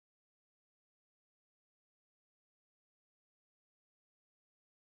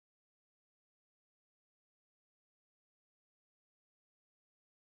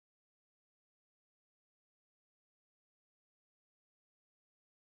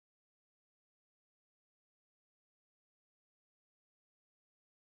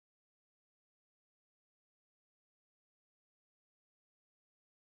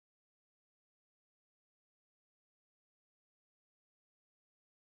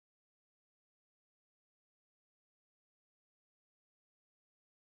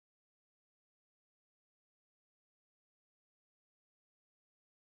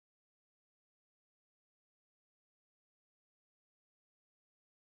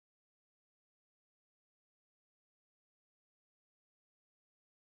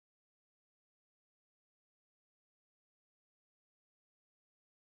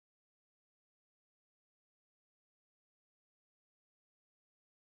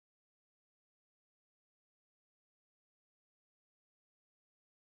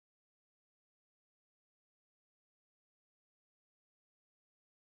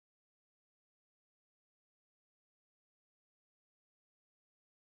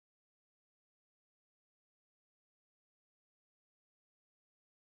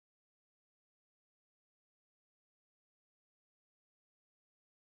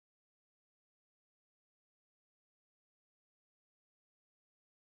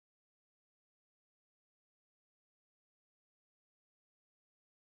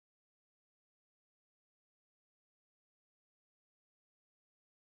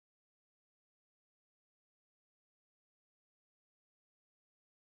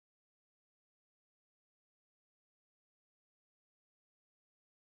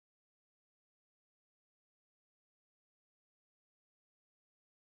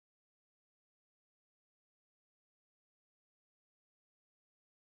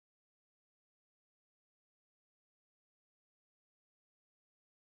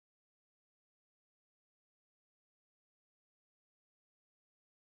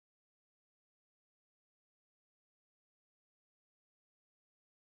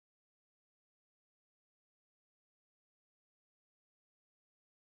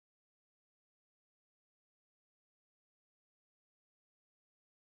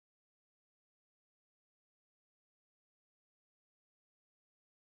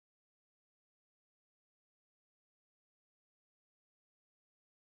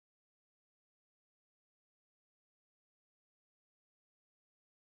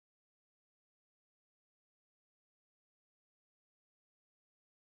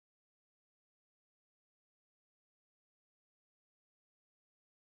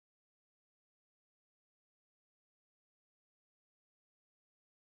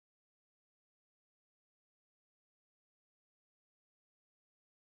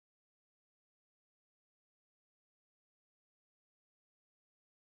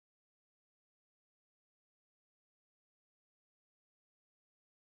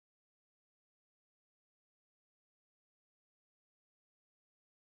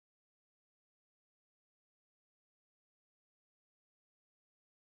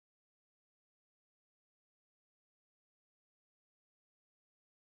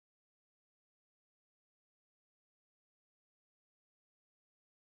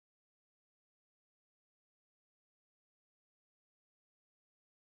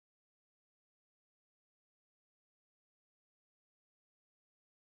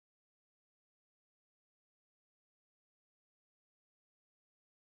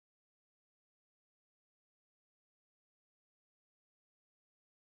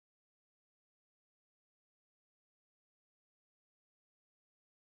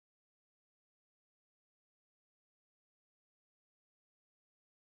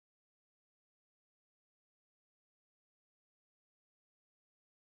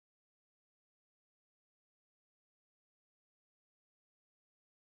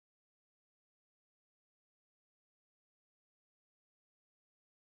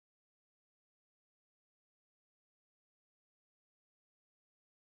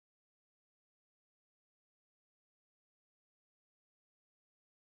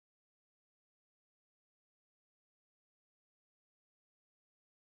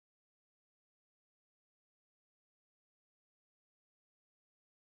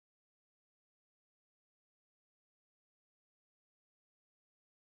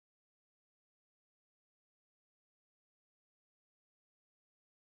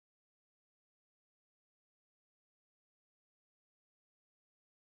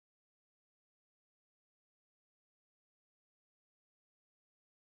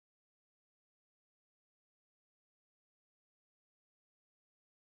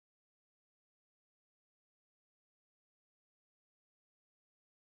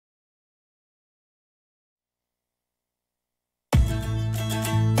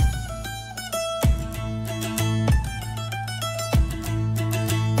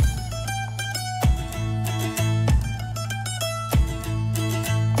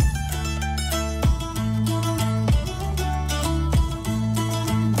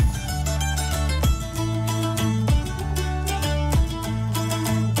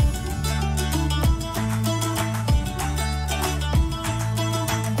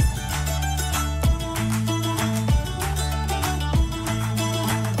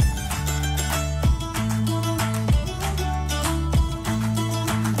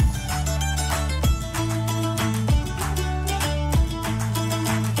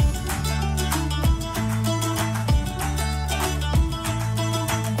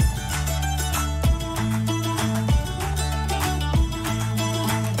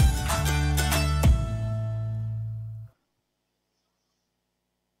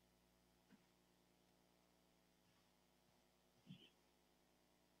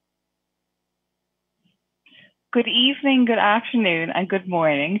Good evening, good afternoon, and good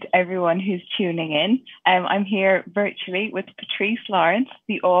morning to everyone who's tuning in. I'm here virtually with Patrice Lawrence,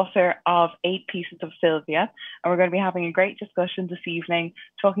 the author of 8 Pieces of Sylvia, and we're going to be having a great discussion this evening,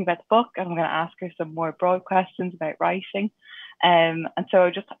 talking about the book, and I'm going to ask her some more broad questions about writing. And so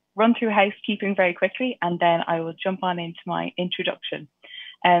I'll just run through housekeeping very quickly, and then I will jump on into my introduction.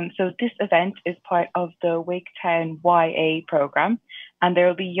 So this event is part of the Wigtown YA programme, and there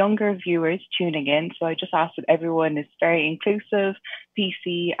will be younger viewers tuning in. So I just ask that everyone is very inclusive,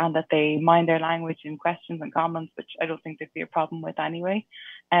 PC, and that they mind their language in questions and comments, which I don't think there'd be a problem with anyway.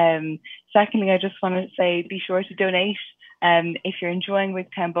 Secondly, I just want to say be sure to donate. If you're enjoying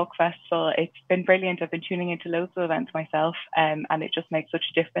Wigtown Book Festival, it's been brilliant. I've been tuning into loads of events myself, and it just makes such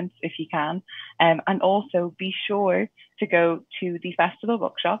a difference if you can. And also be sure to go to the festival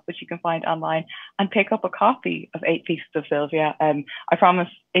bookshop, which you can find online, and pick up a copy of 8 Pieces of Sylvia. I promise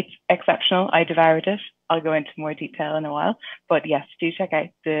it's exceptional. I devoured it. I'll go into more detail in a while. But yes, do check out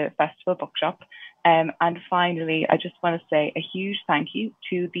the festival bookshop. And finally, I just want to say a huge thank you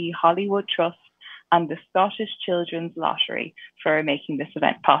to the Hollywood Trust and the Scottish Children's Lottery for making this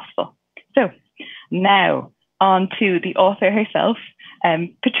event possible. So now on to the author herself,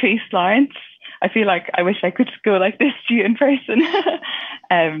 Patrice Lawrence. I feel like I wish I could go like this to you in person.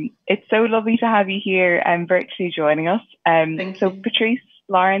 It's so lovely to have you here and virtually joining us. So Patrice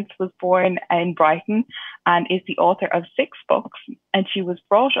Lawrence was born in Brighton and is the author of 6 books, and she was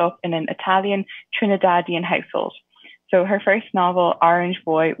brought up in an Italian Trinidadian household. So her first novel,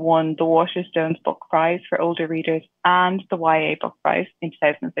 Orangeboy, won the Waterstones Book Prize for older readers and the YA Book Prize in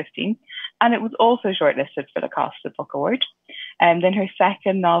 2015. And it was also shortlisted for the Costa Book Award. And then her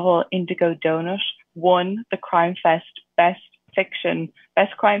second novel, Indigo Donut, won the Crime Fest Best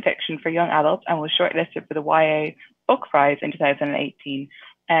Crime Fiction for Young Adults and was shortlisted for the YA Book Prize in 2018.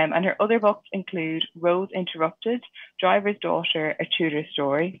 And her other books include Rose Interrupted, Driver's Daughter, A Tudor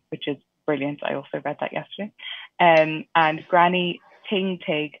Story, which is brilliant. I also read that yesterday. And Granny Ting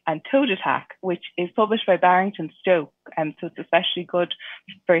Tig and Toad Attack, which is published by Barrington Stoke. So it's especially good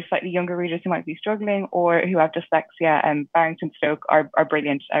for slightly younger readers who might be struggling or who have dyslexia. Barrington Stoke are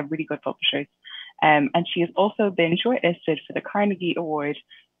brilliant, really good publishers. And she has also been shortlisted for the Carnegie Award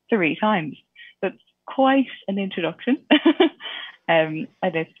 3 times. So it's quite an introduction. And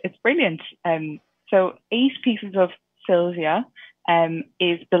it's brilliant. So 8 Pieces of Sylvia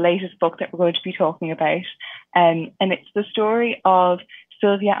is the latest book that we're going to be talking about. And it's the story of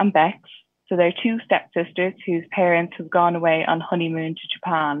Sylvia and Becks. So they're 2 stepsisters whose parents have gone away on honeymoon to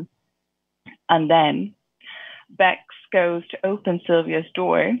Japan. And then Becks goes to open Sylvia's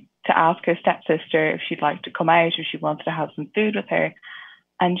door to ask her stepsister if she'd like to come out, if she wants to have some food with her.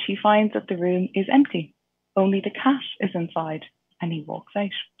 And she finds that the room is empty. Only the cat is inside, and he walks out.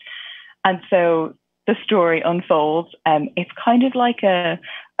 And so the story unfolds. It's kind of like a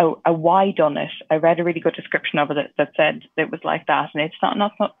why done it. I read a really good description of it that said it was like that. And it's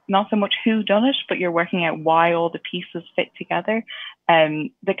not so much who done it, but you're working out why all the pieces fit together.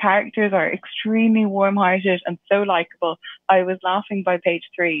 The characters are extremely warm-hearted and so likable. I was laughing by page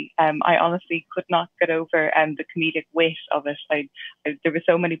 3. I honestly could not get over the comedic wit of it. There were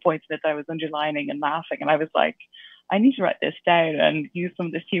so many points in it that I was underlining and laughing, and I was like, I need to write this down and use some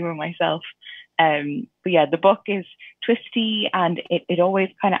of this humor myself. But yeah, the book is twisty and it always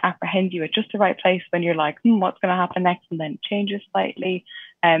kind of apprehends you at just the right place when you're like, what's going to happen next? And then it changes slightly.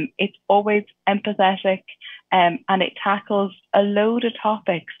 It's always empathetic and it tackles a load of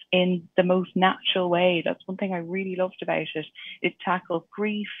topics in the most natural way. That's one thing I really loved about it. It tackles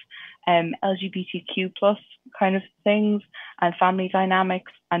grief, LGBTQ plus kind of things, and family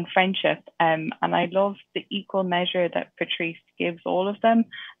dynamics and friendship. And I love the equal measure that Patrice gives all of them.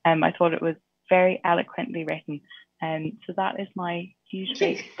 I thought it was very eloquently written. So that is my huge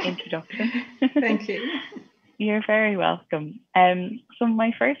big introduction. Thank you. You're very welcome. So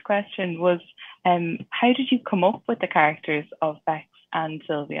my first question was, how did you come up with the characters of Becks and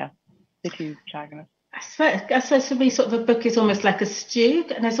Sylvia, the 2 protagonists? I suppose for me, sort of a book is almost like a stew,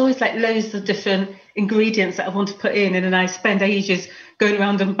 and there's always like loads of different ingredients that I want to put in, and then I spend ages going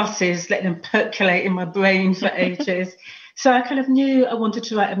around on buses, letting them percolate in my brain for ages. So I kind of knew I wanted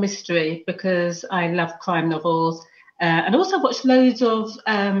to write a mystery because I love crime novels, and also watched loads of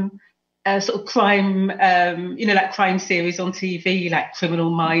sort of crime, like crime series on TV, like Criminal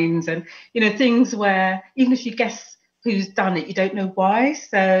Minds, and things where even if you guess who's done it, you don't know why.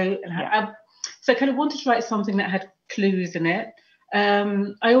 So I kind of wanted to write something that had clues in it.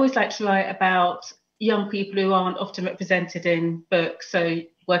 I always like to write about young people who aren't often represented in books, so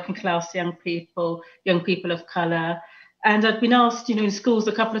working class young people of colour. And I'd been asked, in schools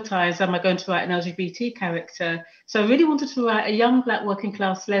a couple of times, am I going to write an LGBT character? So I really wanted to write a young Black working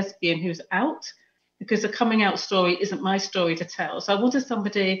class lesbian who's out, because the coming out story isn't my story to tell. So I wanted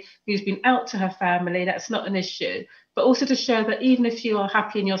somebody who's been out to her family, that's not an issue, but also to show that even if you are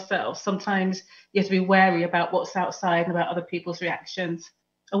happy in yourself, sometimes you have to be wary about what's outside and about other people's reactions.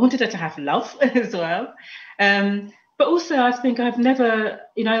 I wanted her to have love as well. But also, I think I've never,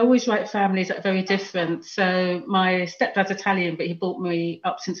 I always write families that are very different. So my stepdad's Italian, but he brought me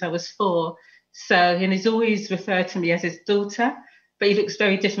up since I was 4. So, and he's always referred to me as his daughter, but he looks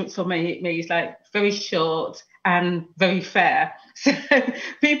very different from me. He's like very short and very fair. So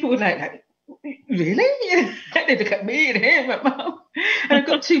people were like really? They look at me and him, at mum. And I've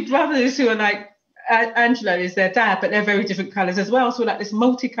got 2 brothers who are like, Angelo is their dad, but they're very different colours as well. So we're like this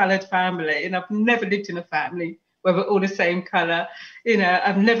multicoloured family, and I've never lived in a family where we're all the same colour.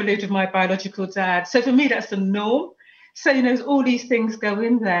 I've never lived with my biological dad. So for me, that's the norm. So, all these things go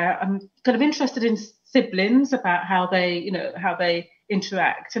in there. I'm kind of interested in siblings, about how they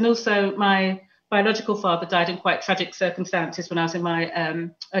interact. And also my biological father died in quite tragic circumstances when I was in my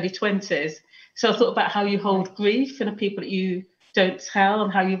early 20s. So I thought about how you hold grief and the people that you don't tell,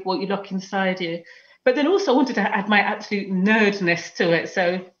 and what you lock inside you. But then also I wanted to add my absolute nerdness to it.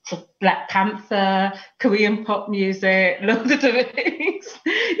 So Black Panther, Korean pop music, Lord of the Rings,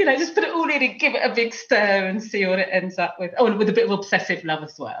 just put it all in and give it a big stir and see what it ends up with. Oh, and with a bit of obsessive love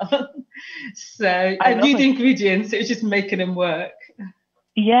as well. So I knew the ingredients, it was just making them work.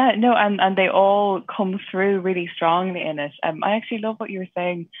 Yeah, no, and they all come through really strongly in it. I actually love what you were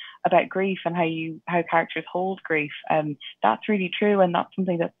saying about grief and how characters hold grief. That's really true, and that's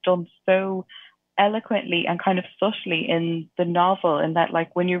something that's done so eloquently and kind of subtly in the novel, in that,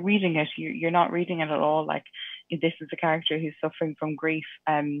 like, when you're reading it, you're not reading it at all like this is a character who's suffering from grief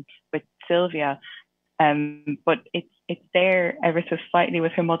with Sylvia, but it's there ever so slightly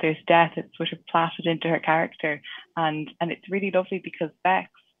with her mother's death. It's sort of platted into her character, and it's really lovely because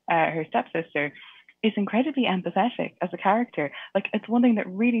Becks, her stepsister, is incredibly empathetic as a character. Like, it's one thing that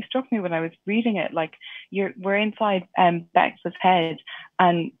really struck me when I was reading it. Like, we're inside Becks's head,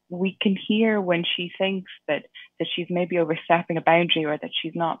 and we can hear when she thinks that she's maybe overstepping a boundary, or that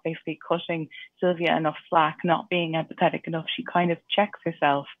she's not basically cutting Sylvia enough slack, not being empathetic enough. She kind of checks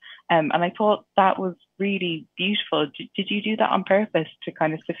herself. And I thought that was really beautiful. Did you do that on purpose to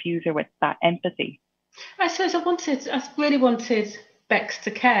kind of suffuse her with that empathy? I suppose I really wanted Becks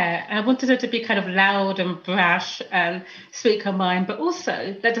to care. I wanted her to be kind of loud and brash and speak her mind, but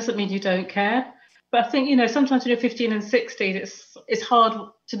also that doesn't mean you don't care. But I think, sometimes when you're 15 and 16, it's hard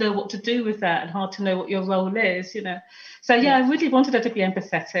to know what to do with that, and hard to know what your role is, So yeah, I really wanted her to be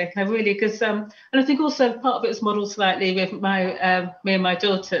empathetic. I really, because and I think also part of it was modelled slightly with my me and my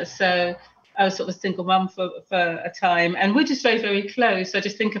daughter. So I was sort of a single mum for a time, and we're just very, very close. So I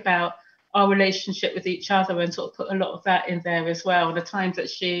just think about our relationship with each other and sort of put a lot of that in there as well. And the times that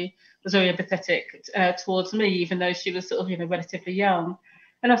she was very empathetic towards me, even though she was sort of, relatively young.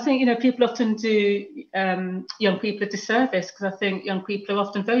 And I think, people often do young people a disservice, because I think young people are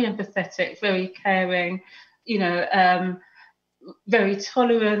often very empathetic, very caring, very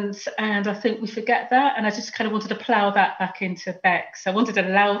tolerant. And I think we forget that. And I just kind of wanted to plough that back into Becks. I wanted a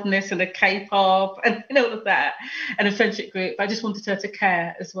loudness and a K-pop and all of that, and a friendship group. I just wanted her to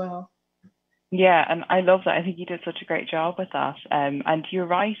care as well. Yeah, and I love that. I think you did such a great job with that. And you're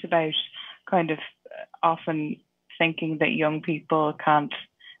right about kind of often thinking that young people can't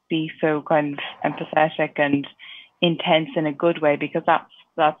be so kind of empathetic and intense in a good way, because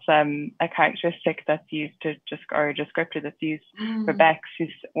that's a characteristic that's used to or a descriptor that's used for Becks.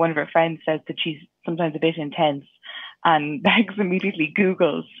 One of her friends says that she's sometimes a bit intense, and Becks immediately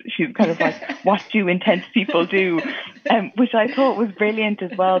Googles. She's kind of like, what do intense people do? Which I thought was brilliant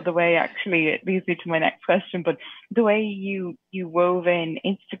as well. The way, actually, it leads me to my next question, but the way you wove in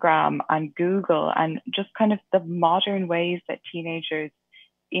Instagram and Google, and just kind of the modern ways that teenagers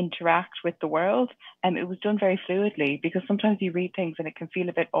interact with the world, and it was done very fluidly, because sometimes you read things and it can feel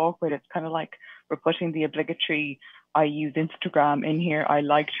a bit awkward. It's kind of like we're putting the obligatory I use Instagram in here, I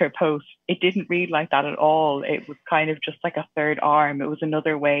liked her post. It didn't read like that at all. It was kind of just like a third arm. It was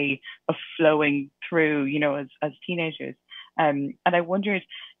another way of flowing through, as teenagers. And I wondered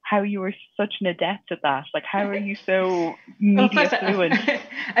how you were such an adept at that. Like, how are you so media fluent?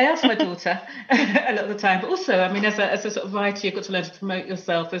 I ask my daughter a lot of the time, but also, I mean, as a sort of writer, you've got to learn to promote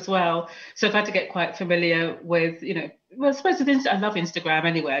yourself as well. So I've had to get quite familiar with, well, I suppose I love Instagram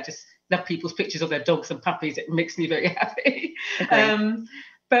anyway. I just love people's pictures of their dogs and puppies. It makes me very happy. Okay.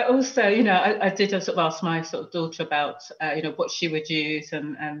 But also, I did sort of ask my sort of daughter about, what she would use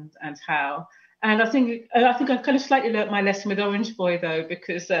and how. And I think I've kind of slightly learnt my lesson with Orangeboy though,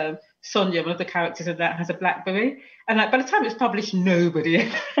 because Sonia, one of the characters of that, has a BlackBerry, and like by the time it was published,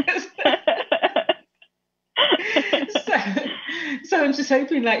 nobody. So I'm just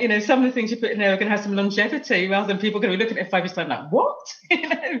hoping, like, some of the things you put in there are going to have some longevity, rather than people going to be looking at it 5 years time like, what?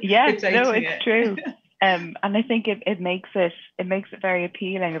 Yes, no, it's true. And I think it makes it very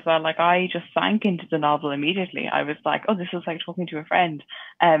appealing as well. Like, I just sank into the novel immediately. I was like, oh, this is like talking to a friend.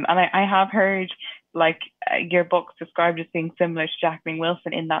 And I have heard like your book described as being similar to Jacqueline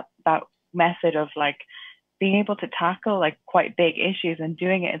Wilson in that method of like being able to tackle like quite big issues and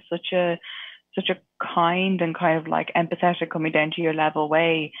doing it in such a kind and kind of like empathetic, coming down to your level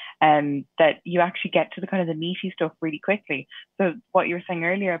way, that you actually get to the kind of the meaty stuff really quickly. So what you were saying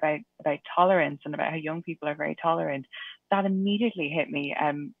earlier about tolerance and about how young people are very tolerant, that immediately hit me.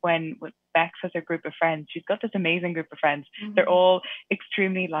 When Becks has a group of friends, she's got this amazing group of friends. Mm-hmm. They're all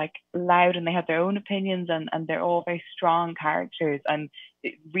extremely like loud, and they have their own opinions, and they're all very strong characters. And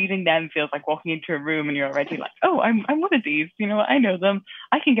reading them feels like walking into a room and you're already like, oh, I'm one of these. You know, I know them.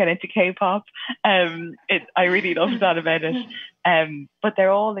 I can get into K-pop. I really love that about it. But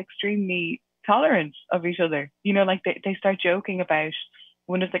they're all extremely tolerant of each other. You know, like they start joking about.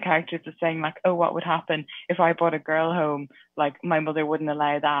 One of the characters is saying like, oh, what would happen if I brought a girl home? Like, my mother wouldn't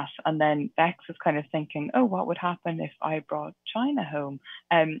allow that. And then Bex is kind of thinking, oh, what would happen if I brought China home?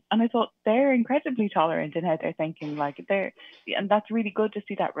 And I thought they're incredibly tolerant in how they're thinking. Like, and that's really good to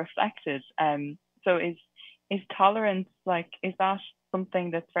see that reflected. So is tolerance, like, is that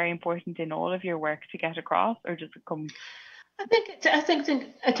something that's very important in all of your work to get across, or does it come? I think it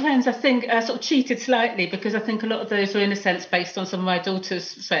depends. I think I sort of cheated slightly, because I think a lot of those were in a sense based on some of my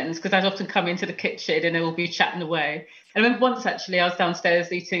daughter's friends, because I'd often come into the kitchen and they will be chatting away. I remember once actually I was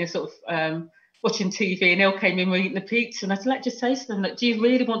downstairs eating a sort of watching TV, and they all came in, we were eating the pizza, and I'd like to say to them, like, do you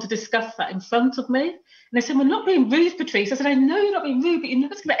really want to discuss that in front of me? And they said, we're not being rude, Patrice. I said, I know you're not being rude, but you know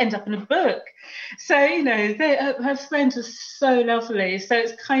it's going to end up in a book. So, her friends are so lovely. So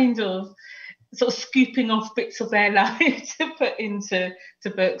it's kind of sort of scooping off bits of their life to put into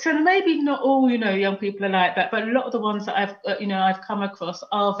books. And maybe not all, young people are like that, but a lot of the ones that I've come across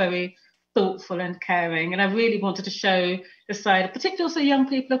are very thoughtful and caring. And I really wanted to show the side, particularly also young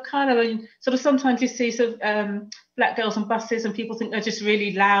people of colour. And sort of sometimes you see sort of black girls on buses, and people think they're just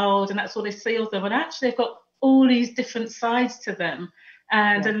really loud, and that's all they see of them. And actually, they've got all these different sides to them.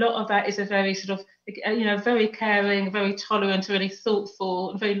 And a lot of that is a very sort of, very caring, very tolerant, really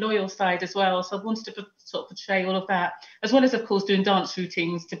thoughtful, and very loyal side as well. So I wanted to sort of portray all of that, as well as, of course, doing dance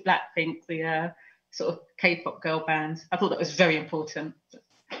routines to Blackpink, the sort of K-pop girl band. I thought that was very important.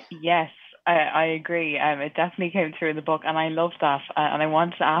 Yes, I agree. It definitely came through in the book, and I love that. And I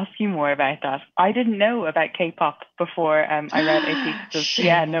wanted to ask you more about that. I didn't know about K-pop before I read A Piece of...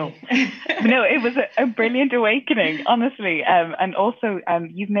 Yeah, no, it was a brilliant awakening, honestly. And also,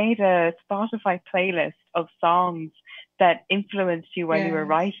 you've made a Spotify playlist of songs that influenced you while you were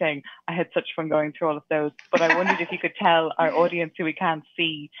writing. I had such fun going through all of those. But I wondered if you could tell our audience who we can't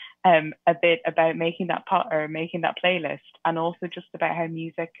see a bit about making that playlist, and also just about how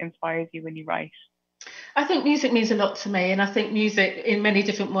music inspires you when you write. I think music means a lot to me, and I think music in many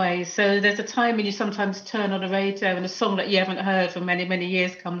different ways. So there's a time when you sometimes turn on a radio and a song that you haven't heard for many, many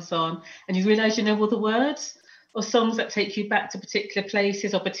years comes on, and you realise you know all the words, or songs that take you back to particular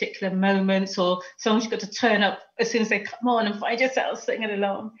places or particular moments, or songs you've got to turn up as soon as they come on and find yourself singing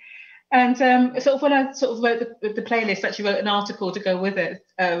along. And sort of when I sort of wrote the playlist, actually wrote an article to go with it,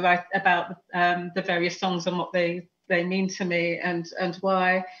 right, about the various songs and what they mean to me and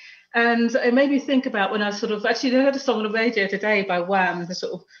why. And it made me think about when I sort of actually heard a song on the radio today by Wham, the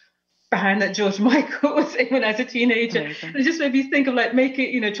sort of band that George Michael was in when I was a teenager. And it just made me think of like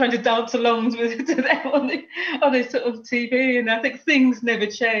trying to dance along with to them on the sort of TV. And I think things never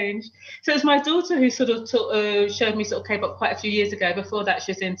change. So it's my daughter who sort of showed me sort of K-pop quite a few years ago. Before that,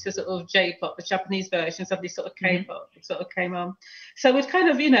 she was into sort of J-pop, the Japanese versions of this sort of K-pop sort of came on. So it's kind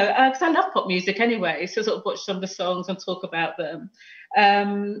of, because I love pop music anyway, so sort of watch some of the songs and talk about them.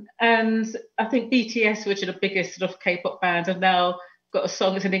 And I think BTS, which are the biggest sort of K-pop band, have now got a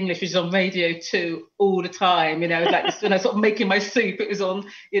song that's in English, which is on radio too all the time. Like when I was sort of making my soup, it was on,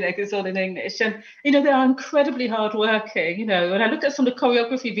 it's all in English. And they are incredibly hardworking. When I look at some of the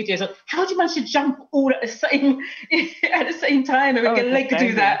choreography videos, like, how do you manage to jump all at the same time and make a leg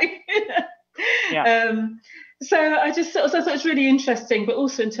do that? Yeah. So I just thought it's really interesting, but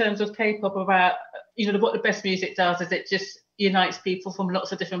also in terms of K-pop, about what the best music does is it just unites people from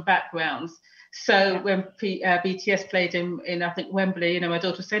lots of different backgrounds. So when BTS played in I think Wembley, my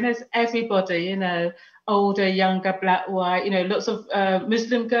daughter was saying, there's everybody, older, younger, black, white, lots of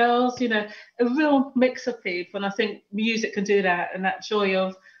Muslim girls, a real mix of people. And I think music can do that, and that joy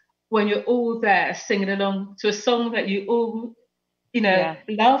of when you're all there singing along to a song that you all,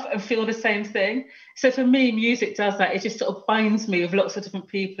 love and feel the same thing. So for me, music does that. It just sort of binds me with lots of different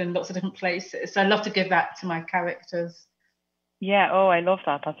people in lots of different places. So I love to give that to my characters. Yeah, oh, I love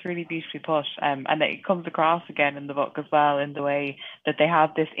that. That's really beautifully put. And it comes across again in the book as well, in the way that they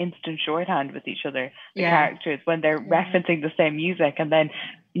have this instant shorthand with each other, the characters, when they're referencing the same music. And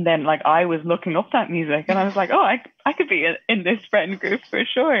then like I was looking up that music and I was like, oh, I could be in this friend group for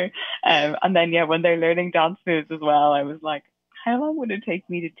sure. And then, when they're learning dance moves as well, I was like, how long would it take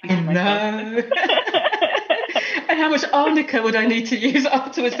me to teach myself? And how much arnica would I need to use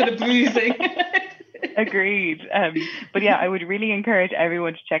afterwards for the bruising? Agreed. But yeah, I would really encourage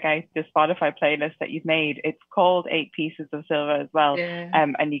everyone to check out the Spotify playlist that you've made. It's called 8 Pieces of Silva as well.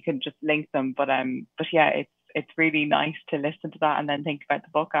 And you can just link them. But yeah, it's really nice to listen to that and then think about the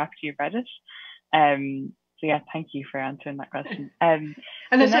book after you've read it. So yeah, thank you for answering that question. And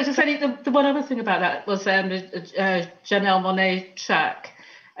then the one other thing about that was the Janelle Monáe track,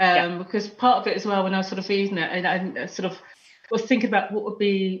 because part of it as well, when I was sort of reading it, and I sort of was thinking about what would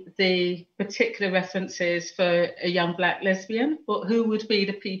be the particular references for a young black lesbian, but who would be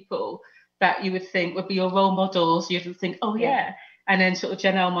the people that you would think would be your role models? You'd think, oh yeah. And then sort of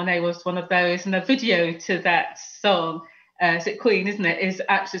Janelle Monáe was one of those, and the video to that song, is it Queen, isn't it? Is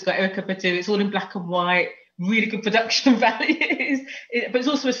actually, it's got Erykah Badu. It's all in black and white, really good production values. But it's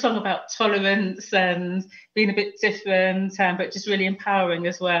also a song about tolerance and being a bit different, but just really empowering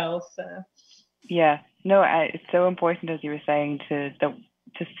as well. So yeah, no, it's so important, as you were saying, to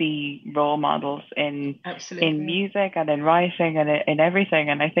see role models in music and in writing and in everything.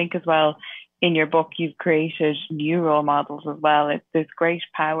 And I think as well, in your book, you've created new role models as well. There's great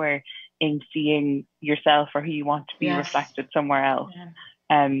power in seeing yourself or who you want to be reflected somewhere else.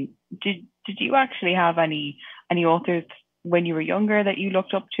 Did you actually have any authors when you were younger that you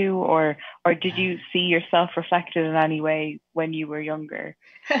looked up to, or did you see yourself reflected in any way when you were younger?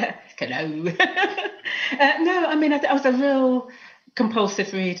 Hello. No, I mean, I was a real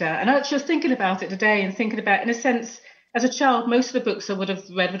compulsive reader, and I was just thinking about it today and thinking about, in a sense, as a child, most of the books I would have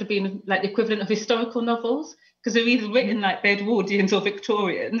read would have been like the equivalent of historical novels, because they're either written like Edwardians or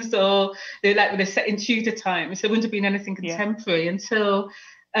Victorians, or they're set in Tudor times. So there wouldn't have been anything contemporary until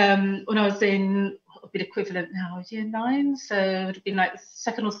when I was in, what would be the equivalent now, year 9, so it would have been like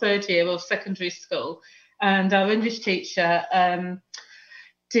second or third year of secondary school, and our English teacher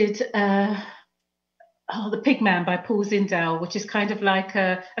did The Pig Man by Paul Zindel, which is kind of like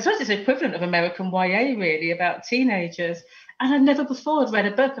I suppose it's the equivalent of American YA, really, about teenagers. And I'd never before read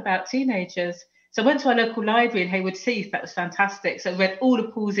a book about teenagers. So I went to our local library in Hayward Heath. That was fantastic. So I read all the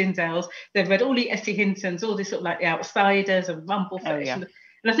Paul Zindels. They've read all the Essie Hintons, all this sort of like The Outsiders and Rumblefish.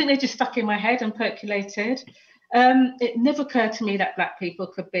 And I think they just stuck in my head and percolated. It never occurred to me that black people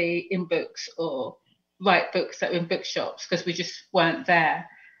could be in books or write books that were in bookshops, because we just weren't there.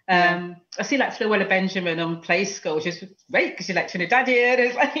 I see like Floella Benjamin on Play School, which is great because you're like Trinidadian,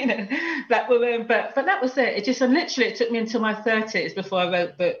 it's like, black woman. But that was it. It took me until my 30s before I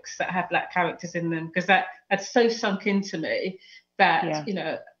wrote books that had black characters in them, because that had so sunk into me that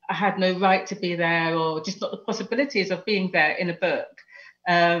I had no right to be there, or just not the possibilities of being there in a book.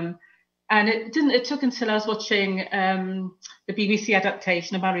 And it took until I was watching the BBC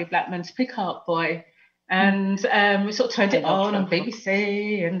adaptation of Malorie Blackman's Pig Heart Boy. And we sort of turned it on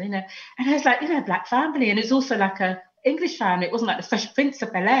BBC, and and it was like, black family, and it's also like a English family. It wasn't like the Fresh Prince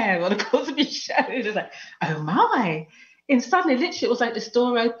of Bel-Air or the Cosby Show. It was like, oh my! And suddenly, literally, it was like this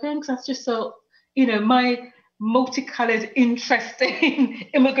door open, because I just thought, my multicolored, interesting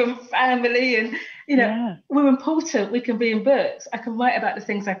immigrant family, and we're important. We can be in books. I can write about the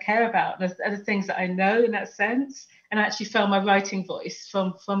things I care about, and the things that I know in that sense, and I actually found my writing voice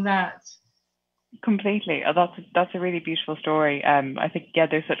from that. Completely. That's a really beautiful story. I think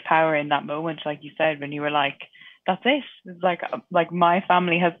there's such power in that moment, like you said, when you were like, that's it. It's like my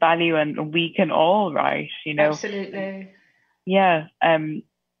family has value and we can all write, Absolutely. Yeah. And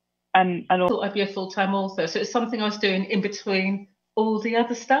I thought I'd be a full-time author, so it's something I was doing in between all the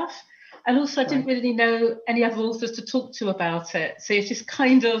other stuff, and also I didn't really know any other authors to talk to about it. So it's just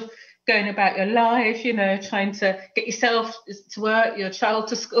kind of going about your life, trying to get yourself to work, your child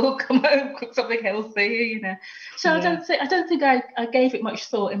to school, come home, cook something healthy, So I don't think I gave it much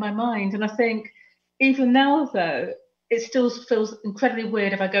thought in my mind. And I think even now, though, it still feels incredibly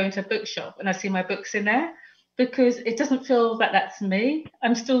weird if I go into a bookshop and I see my books in there, because it doesn't feel that that's me.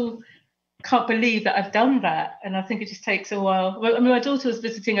 I'm still can't believe that I've done that. And I think it just takes a while. Well, I mean, my daughter was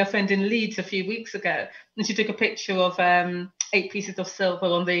visiting her friend in Leeds a few weeks ago, and she took a picture of 8 pieces of silver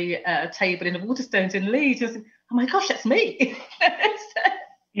on the table in the Waterstones in Leeds. I was like, oh my gosh, that's me.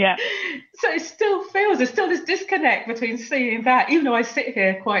 Yeah. So it still feels, there's still this disconnect between seeing that, even though I sit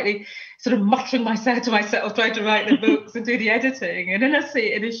here quietly sort of muttering myself to myself, trying to write the books and do the editing. And then I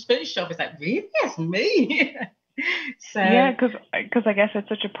see it in a book shop. It's like, really? That's me. So yeah, because I guess it's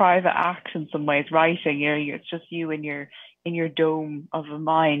such a private act in some ways, writing, it's just you in your dome of a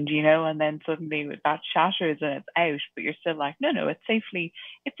mind, and then suddenly that shatters and it's out, but you're still like, no, it's safely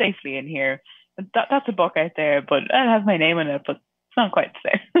in here. That's a book out there, but it has my name in it, but it's not quite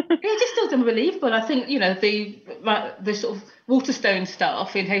the same. It just feels unbelievable. I think, the sort of Waterstone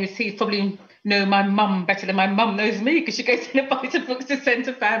staff in Hayward probably know my mum better than my mum knows me, because she goes in and buys the books to send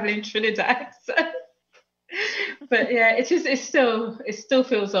to family in Trinidad. So. But yeah, it still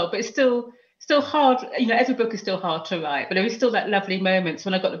feels odd, but it's still hard. Every book is still hard to write, but there is still that lovely moments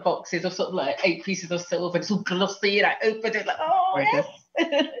when I got the boxes of sort of like 8 pieces of silver, and it's all glossy, and I opened it like, oh yes.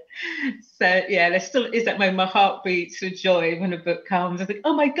 So yeah, there still is that moment my heart beats with joy when a book comes. I think,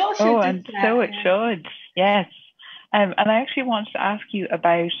 oh my gosh, and so it should. Yes. And I actually wanted to ask you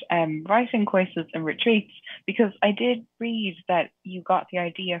about writing courses and retreats, because I did read that you got the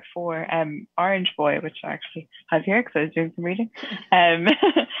idea for Orangeboy, which I actually have here because I was doing some reading,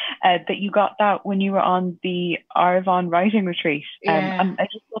 that you got that when you were on the Arvon writing retreat. And I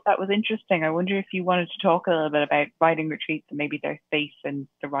just thought that was interesting. I wonder if you wanted to talk a little bit about writing retreats and maybe their space and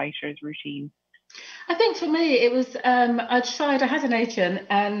the writer's routine. I think for me, it was, I had an agent,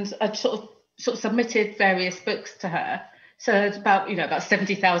 and I'd sort of submitted various books to her. So it's about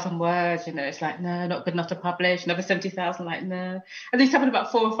 70,000 words, it's like, no, not good enough to publish. Another 70,000, like, no. And this happened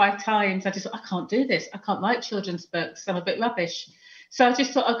about 4 or 5 times. I can't do this. I can't write children's books. I'm a bit rubbish. So I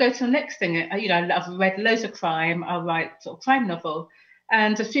just thought I'll go to the next thing. I've read loads of crime. I'll write sort of crime novel.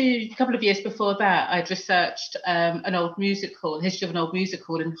 And a couple of years before that, I'd researched an old music hall, history of an old music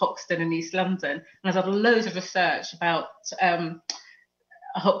hall in Hoxton in East London. And I've done loads of research about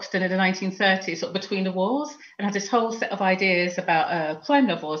Hoxton in the 1930s, sort of between the wars, and had this whole set of ideas about a crime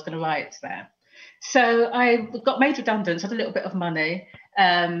novel I was going to write there. So I got made redundant, had a little bit of money,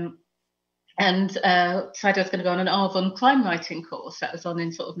 and decided I was going to go on an Arvon crime writing course that was on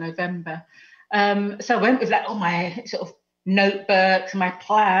in sort of November. So I went with like all my sort of notebooks, my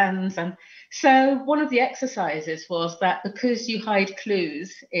plans, and so one of the exercises was that because you hide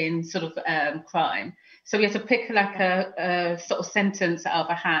clues in sort of crime, so we had to pick like a sort of sentence out of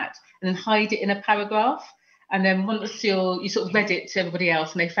a hat and then hide it in a paragraph, and then once you sort of read it to everybody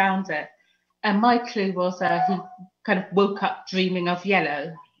else and they found it. And my clue was he kind of woke up dreaming of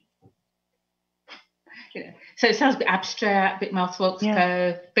yellow. So it sounds a bit abstract, a bit Martha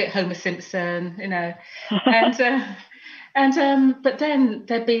Rothko, a bit Homer Simpson, and but then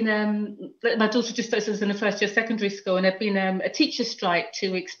there'd been my daughter just was in the first year of secondary school, and there'd been a teacher strike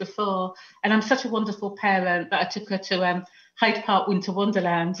 2 weeks before, and I'm such a wonderful parent that I took her to Hyde Park Winter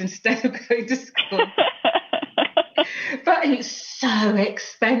Wonderland instead of going to school. But it's so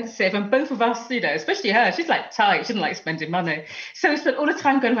expensive, and both of us, especially her, she's like tight, she didn't like spending money, so we spent all the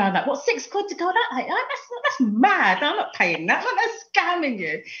time going around like, what, £6 to go on that? Like, that's mad. I'm not paying that. They're scamming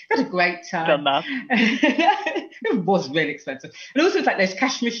you. We had a great time. Done that. It was really expensive. And also it's like those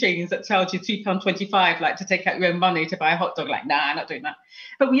cash machines that charge you £3.25 like to take out your own money to buy a hot dog. Like, nah, I'm not doing that.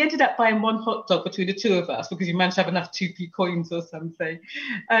 But we ended up buying one hot dog between the two of us because we managed to have enough 2p coins or something.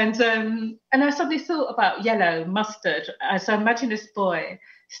 And I suddenly thought about yellow mustard. So imagine this boy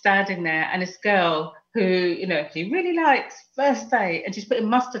standing there and this girl who, he really likes, first date, and she's putting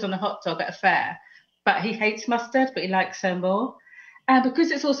mustard on a hot dog at a fair. But he hates mustard, but he likes her more. And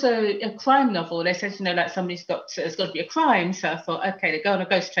because it's also a crime novel, they said, like there's got to be a crime. So I thought, okay, they go on a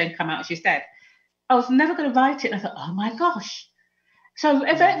ghost train, come out, she's dead. I was never going to write it. And I thought, oh my gosh. So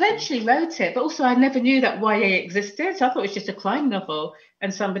I eventually wrote it, but also I never knew that YA existed. So I thought it was just a crime novel.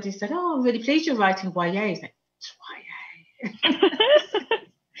 And somebody said, oh, I'm really pleased you're writing YA. It's like, it's YA.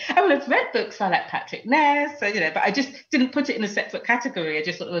 I would have read books by like Patrick Ness, but I just didn't put it in a separate category. I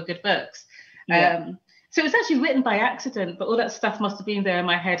just thought they were good books. Yeah. So it was actually written by accident, but all that stuff must have been there in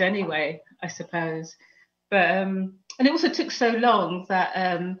my head anyway, I suppose. But and it also took so long that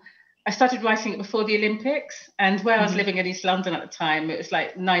I started writing it before the Olympics. And where I was living in East London at the time, it was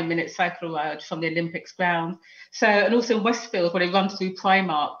like 9-minute cycle ride from the Olympics ground. So, and also in Westfield, where they run through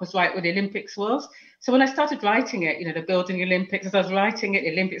Primark, was right where the Olympics was. So when I started writing it, the building the Olympics, as I was writing it,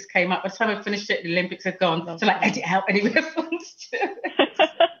 the Olympics came up. By the time I finished it, the Olympics had gone. So like, edit out any reference to it.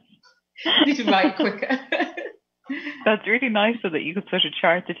 I need to write quicker. That's really nice so that you could sort of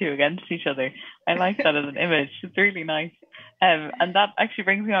chart the two against each other. I like that as an image. It's really nice. And that actually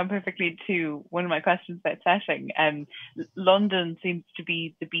brings me on perfectly to one of my questions about setting. London seems to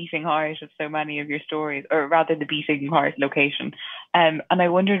be the beating heart of so many of your stories, or rather the beating heart location. And I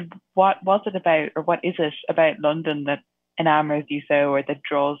wondered, what was it about, or what is it about London that enamors you so, or that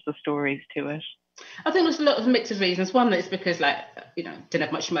draws the stories to it? I think there's a lot of mix of reasons. One, is because, like, didn't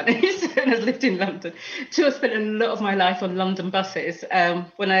have much money, so I lived in London. Two, I spent a lot of my life on London buses.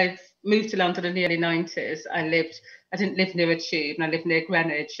 When I moved to London in the early 90s, I didn't live near a tube, and I lived near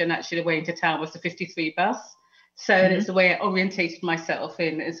Greenwich, and actually the way into town was the 53 bus. So it's the way I orientated myself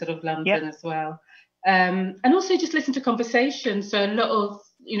in sort of London as well. And also just listen to conversations. So a lot of,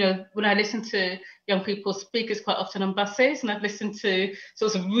 when I listen to young people speak, it's quite often on buses, and I've listened to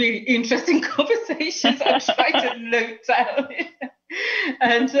sorts of really interesting conversations that I've tried to note down.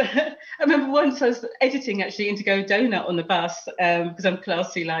 And I remember once I was editing actually Indigo Donut on the bus, because I'm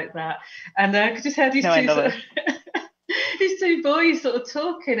classy like that, and I could just hear these these two boys sort of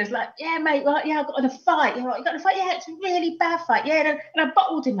talking. It's like, yeah, mate, right, yeah, I got in a fight. You're right, you got in a fight? Yeah, it's a really bad fight. Yeah, and I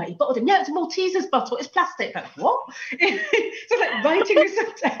bottled him, mate. You bottled him. Yeah, it's a Malteser's bottle. It's plastic. Like, what? So like writing this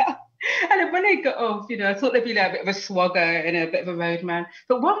down. And then when they got off, I thought they'd be like a bit of a swagger and a bit of a roadman.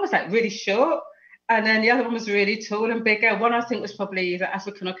 But one was like really short, and then the other one was really tall and bigger. One I think was probably the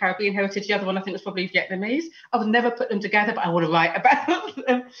African or Caribbean heritage. The other one I think was probably Vietnamese. I would never put them together, but I want to write about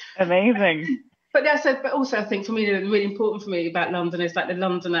them. Amazing. But but also I think for me, really important for me about London is like the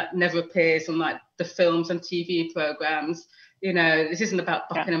London that never appears on like the films and TV programs. This isn't about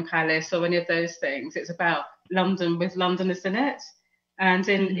Buckingham Palace or any of those things. It's about London with Londoners in it. And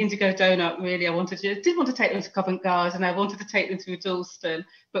in Indigo Donut, really, I did want to take them to Covent Garden, and I wanted to take them to Dalston,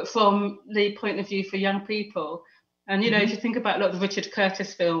 but from the point of view for young people. And if you think about a lot of the Richard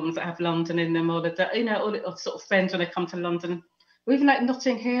Curtis films that have London in them, all the sort of friends when they come to London, or even like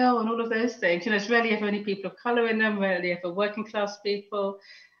Notting Hill and all of those things, there's rarely ever any people of colour in them, rarely ever working class people.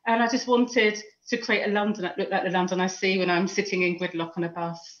 And I just wanted to create a London that looked like the London I see when I'm sitting in gridlock on a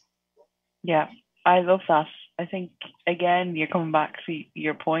bus. Yeah, I love that. I think, again, you're coming back to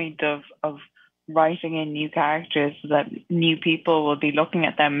your point of writing in new characters so that new people will be looking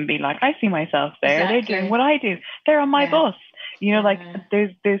at them and be like, I see myself there. Exactly. They're doing what I do. They're on my bus. Like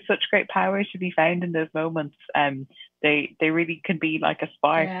there's such great power to be found in those moments. They really can be like a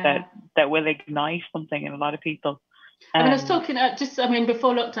spark that will ignite something in a lot of people. I was talking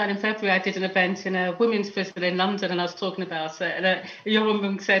before lockdown in February, I did an event in a women's prison in London, and I was talking about it, and a young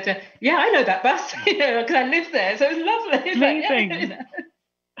woman said, yeah, I know that bus, because I live there, so it was lovely. Amazing.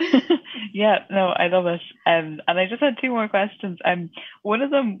 Yeah, no, I love it. And I just had two more questions. One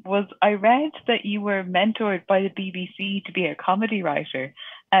of them was, I read that you were mentored by the BBC to be a comedy writer.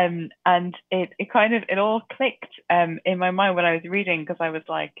 And it all clicked in my mind when I was reading, because I was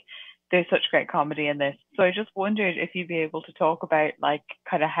like, there's such great comedy in this. So I just wondered if you'd be able to talk about like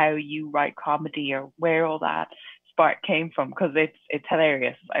kind of how you write comedy, or where all that spark came from, because it's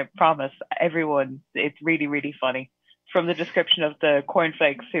hilarious. I promise everyone, it's really, really funny. From the description of the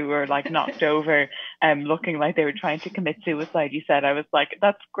cornflakes who were like knocked over, looking like they were trying to commit suicide, you said, I was like,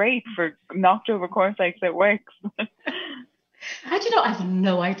 that's great for knocked over cornflakes. It works. How do you know? I have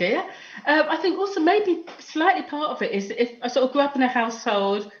no idea. I think also maybe slightly part of it is if I sort of grew up in a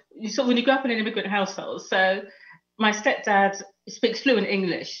household. When you grow up in an immigrant household, so my stepdad speaks fluent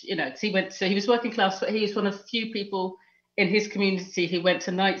English, because he was working class, but he was one of few people in his community who went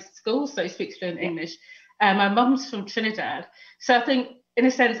to night school, so he speaks fluent English. My mum's from Trinidad, so I think in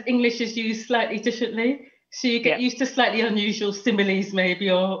a sense English is used slightly differently, so you get used to slightly unusual similes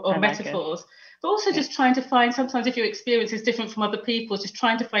maybe or metaphors. But also just trying to find, sometimes if your experience is different from other people's, just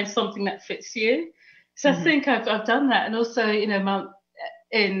trying to find something that fits you. So I think I've done that, and also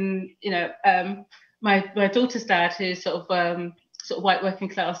my daughter's dad, who's sort of white working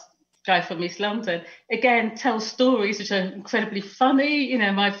class guy from East London, again tells stories which are incredibly funny.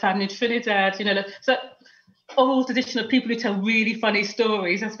 My family in Trinidad, so oral tradition of people who tell really funny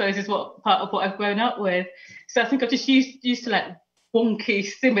stories, I suppose, is part of what I've grown up with. So I think I've just used to like wonky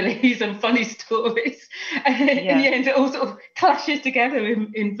similes and funny stories, and in the end it all sort of clashes together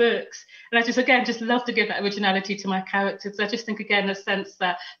in books. And I just love to give that originality to my characters. I just think, again, a sense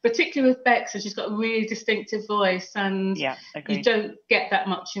that, particularly with Becks, she's got a really distinctive voice, and you don't get that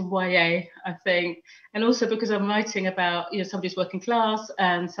much in YA, I think. And also because I'm writing about somebody who's working class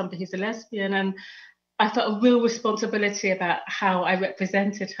and somebody who's a lesbian, and I felt a real responsibility about how I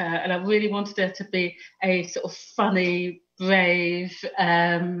represented her, and I really wanted her to be a sort of funny, brave,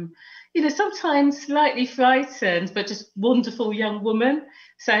 sometimes slightly frightened, but just wonderful young woman.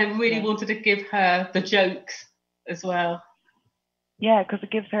 So I really wanted to give her the jokes as well. Yeah, because it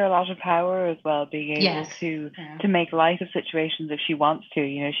gives her a lot of power as well, being able Yes. to make light of situations if she wants to.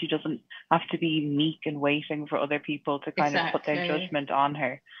 You know, she doesn't have to be meek and waiting for other people to kind of put their judgment on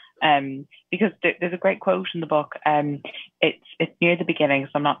her. Because there's a great quote in the book. It's near the beginning,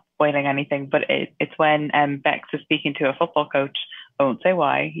 so I'm not spoiling anything, but it's when Bex is speaking to a football coach. I won't say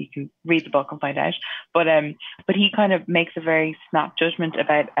why. You can read the book and find out. But he kind of makes a very snap judgment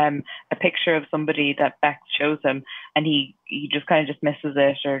about a picture of somebody that Bex shows him, and he just kind of dismisses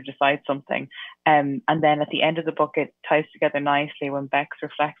it or decides something. And then at the end of the book, it ties together nicely when Bex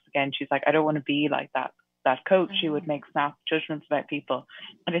reflects again. She's like, I don't want to be like that coach who would make snap judgments about people.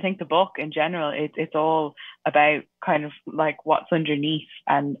 And I think the book in general, it's all about kind of like what's underneath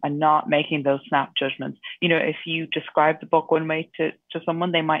and not making those snap judgments. You know, if you describe the book one way to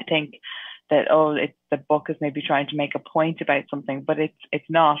someone, they might think that, the book is maybe trying to make a point about something, but it's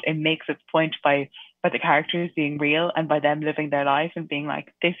not. It makes its point by the characters being real and by them living their life and being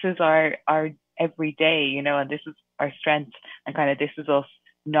like, this is our everyday, you know, and this is our strength, and kind of this is us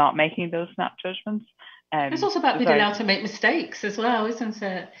not making those snap judgments. It's also about being allowed to make mistakes as well, isn't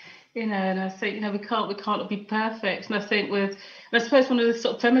it? You know, and I think, you know, we can't be perfect. And I think I suppose one of the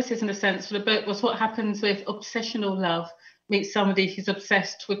sort of premises in a sense for the book was what happens with obsessional love. Meet somebody who's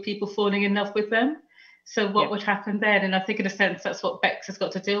obsessed with people falling in love with them. So what would happen then? And I think in a sense that's what Bex has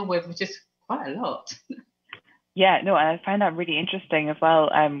got to deal with, which is quite a lot. Yeah, no, and I find that really interesting as well.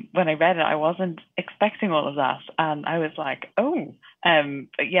 When I read it, I wasn't expecting all of that, and I was like,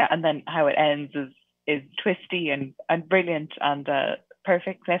 but yeah, and then how it ends is twisty and brilliant and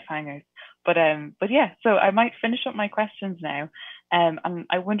perfect cliffhangers. But yeah, so I might finish up my questions now, and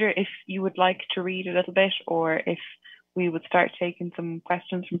I wonder if you would like to read a little bit, or if we would start taking some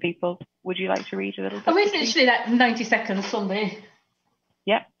questions from people. Would you like to read a little bit? I read literally like 90 seconds from the.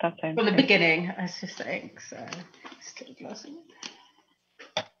 Yeah, that sounds from the beginning, I just think so.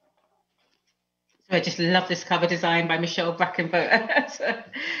 I just love this cover design by Michelle Brackenbow. So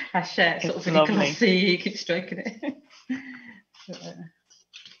I share it, sort of really glossy. You keep stroking it.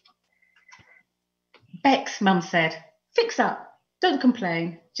 Bex, Mum said, fix up. Don't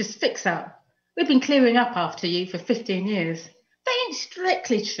complain. Just fix up. We've been clearing up after you for 15 years. That ain't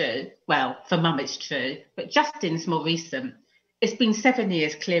strictly true. Well, for Mum it's true, but Justin's more recent. It's been 7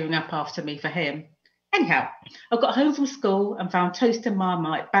 years clearing up after me for him. Anyhow, I got home from school and found toast and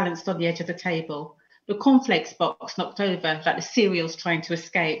Marmite balanced on the edge of the table. The cornflakes box knocked over like the cereal's trying to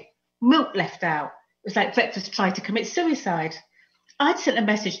escape. Milk left out. It was like breakfast tried to commit suicide. I'd sent a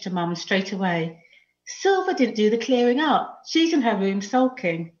message to Mum straight away. Silva didn't do the clearing up. She's in her room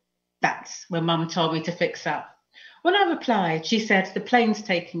sulking. That's when Mum told me to fix up. When I replied, she said the plane's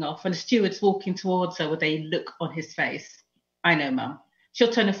taking off and the steward's walking towards her with a look on his face. I know, Mum.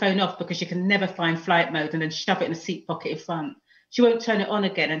 She'll turn her phone off because she can never find flight mode and then shove it in the seat pocket in front. She won't turn it on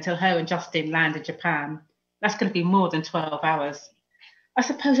again until her and Justin land in Japan. That's going to be more than 12 hours. I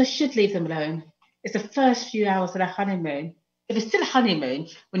suppose I should leave them alone. It's the first few hours of their honeymoon. It was still a honeymoon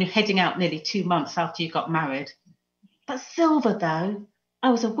when you're heading out nearly 2 months after you got married. But Silva, though,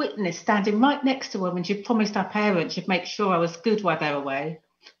 I was a witness standing right next to her when she promised our parents she'd make sure I was good while they were away.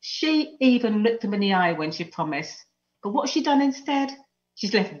 She even looked them in the eye when she promised. But what's she done instead?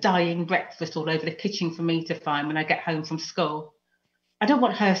 She's left dying breakfast all over the kitchen for me to find when I get home from school. I don't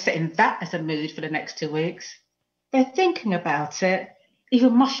want her setting that as a mood for the next 2 weeks. They're thinking about it.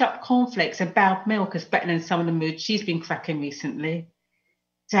 Even mush up cornflakes and bowed milk is better than some of the moods she's been cracking recently.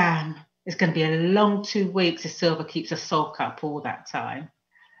 Damn, it's going to be a long 2 weeks if Silva keeps a sulk up all that time.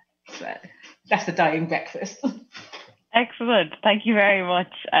 So that's the dying breakfast. Excellent. Thank you very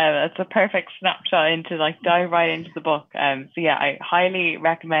much. It's a perfect snapshot into dive right into the book. So yeah, I highly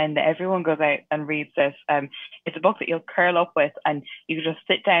recommend that everyone goes out and reads this. It's a book that you'll curl up with and you can just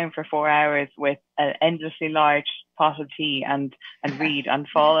sit down for 4 hours with an endlessly large pot of tea and read and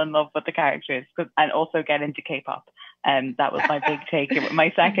fall in love with the characters and also get into K-pop. That was my big takeaway,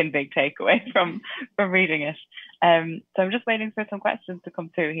 my second big takeaway from reading it. So I'm just waiting for some questions to come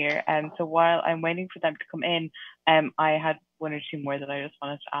through here. So while I'm waiting for them to come in, I had one or two more that I just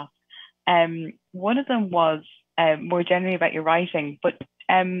wanted to ask. One of them was more generally about your writing, but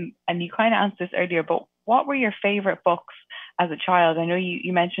and you kind of answered this earlier, but what were your favorite books as a child? I know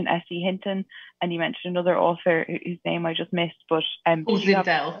you mentioned S.E. Hinton and you mentioned another author whose name I just missed, but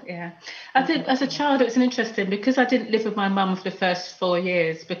Zindel, yeah. I think as a child it was interesting because I didn't live with my mum for the first 4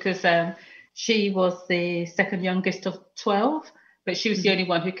 years because she was the second youngest of 12, but she was the only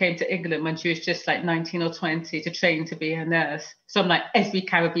one who came to England when she was just like 19 or 20 to train to be a nurse. So I'm like every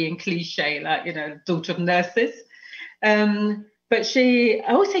Caribbean cliche, like, you know, daughter of nurses. But I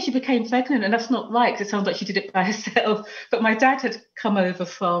always say she became pregnant, and that's not right because it sounds like she did it by herself. But my dad had come over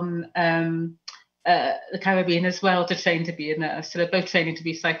from the Caribbean as well to train to be a nurse. So they're both training to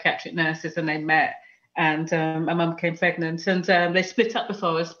be psychiatric nurses, and they met. And my mum became pregnant, and they split up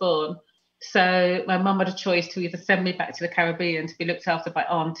before I was born. So my mum had a choice to either send me back to the Caribbean to be looked after by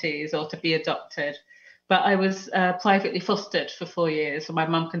aunties or to be adopted. But I was privately fostered for 4 years, and my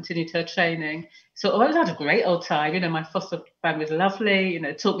mum continued her training. So I had a great old time. My foster family was lovely.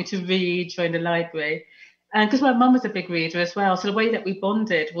 Taught me to read, joined the library. And because my mum was a big reader as well, so the way that we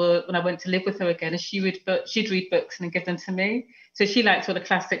bonded was when I went to live with her again, is she'd read books and then give them to me. So she liked all the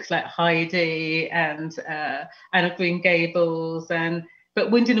classics like Heidi and Anne of Green Gables,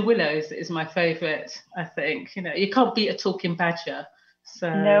 but Wind in the Willows is my favourite. I think you can't beat a talking badger.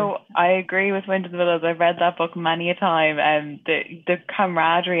 So no, I agree with Wind in the Willows. I've read that book many a time, and the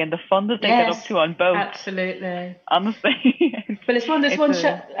camaraderie and the fun that they get up to on boats. Absolutely, honestly. But there's one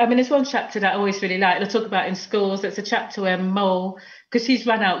chapter that I always really like. I'll talk about in schools. It's a chapter where Mole, because he's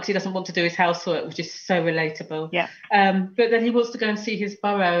run out because he doesn't want to do his housework, which is so relatable. Yeah. But then he wants to go and see his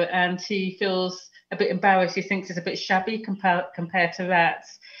burrow, and he feels a bit embarrassed. He thinks it's a bit shabby compared to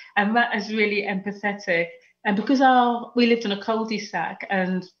rats, and Rat is really empathetic. And because we lived in a cul-de-sac,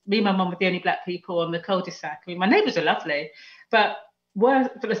 and me and my mum were the only black people on the cul-de-sac. I mean, my neighbours are lovely, but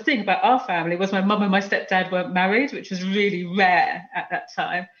the thing about our family was my mum and my stepdad weren't married, which was really rare at that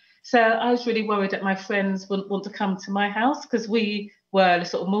time. So I was really worried that my friends wouldn't want to come to my house because we were a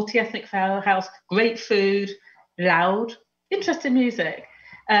sort of multi-ethnic house, great food, loud, interesting music.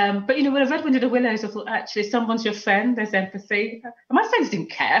 But when I read Wind in the Willows, I thought, actually, someone's your friend, there's empathy. And my friends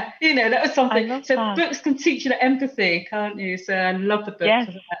didn't care. That was something. So books can teach you that empathy, can't you? So I love the book. Yes,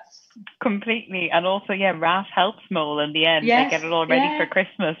 completely. And also, Rat helps Mole in the end. Yes, they get it all ready for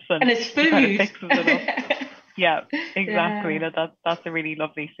Christmas. And it's food. Kind of fixes it up. Yeah, exactly. Yeah. That's a really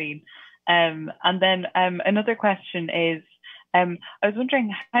lovely scene. And then another question is, I was wondering,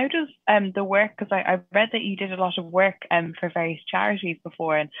 how does the work, because I read that you did a lot of work for various charities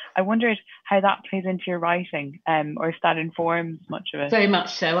before, and I wondered how that plays into your writing, or if that informs much of it. Very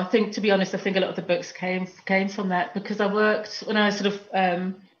much so. I think, to be honest, a lot of the books came from that, because I worked, when I was sort of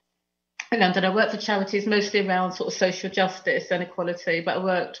in London, I worked for charities mostly around sort of social justice and equality, but I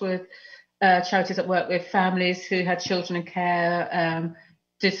worked with charities that work with families who had children in care,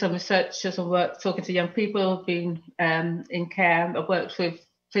 did some research and work talking to young people being in care. I worked with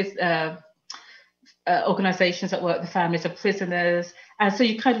organisations that work with families of prisoners. And so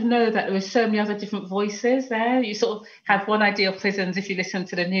you kind of know that there are so many other different voices there. You sort of have one idea of prisons if you listen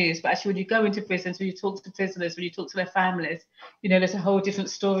to the news, but actually when you go into prisons, when you talk to prisoners, when you talk to their families, there's a whole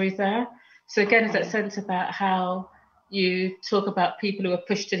different story there. So again, it's that sense about how you talk about people who are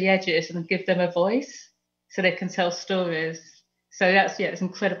pushed to the edges and give them a voice so they can tell stories. So it's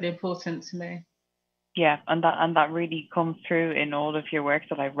incredibly important to me. Yeah, and that really comes through in all of your work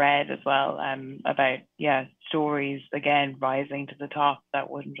that I've read as well, about stories again rising to the top that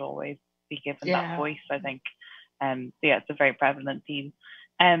wouldn't always be given that voice, I think. It's a very prevalent theme.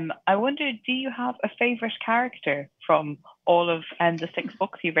 I wonder, do you have a favourite character from all of the 6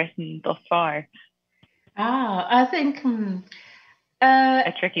 books you've written thus far? I think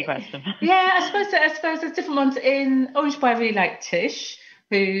a tricky question. I suppose there's different ones. In Orangeboy, I really like Tish,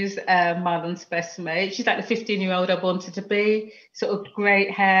 who's Marlon's best mate. She's like the 15-year-old I wanted to be. Sort of great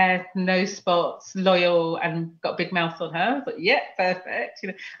hair, no spots, loyal, and got a big mouth on her. But perfect.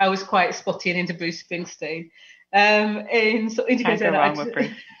 I was quite spotty and into Bruce Springsteen. In Indigo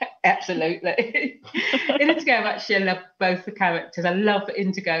Donut, absolutely. In Indigo, actually, I love both the characters. I love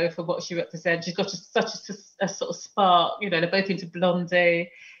Indigo for what she represents. She's got such a sort of spark. They're both into Blondie,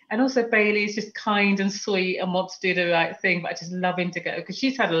 and also Bailey's just kind and sweet and wants to do the right thing. But I just love Indigo because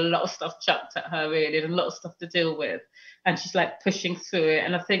she's had a lot of stuff chucked at her, really, and a lot of stuff to deal with, and she's like pushing through it.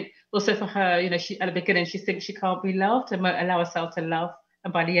 And I think also for her, she at the beginning she thinks she can't be loved and won't allow herself to love,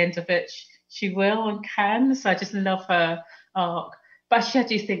 and by the end of it, she will and can. So I just love her arc. But actually, I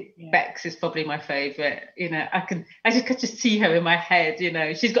do think Becks is probably my favourite. I just see her in my head.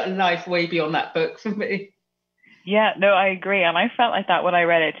 She's got a life way beyond that book for me. Yeah, no, I agree. And I felt like that when I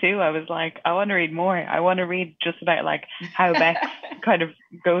read it too. I was like, I want to read more. I want to read just about like how Becks kind of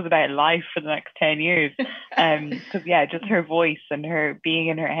goes about life for the next 10 years. Because just her voice and her being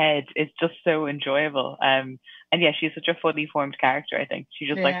in her head is just so enjoyable. And she's such a fully formed character, I think. She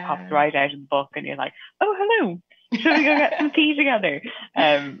just like pops right out of the book and you're like, oh, hello. Should we go get some tea together?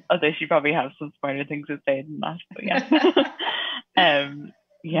 Although she probably has some smarter things to say than that. But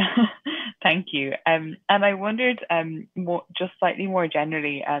thank you. And I wondered, just slightly more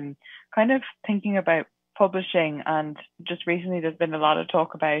generally, kind of thinking about publishing, and just recently there's been a lot of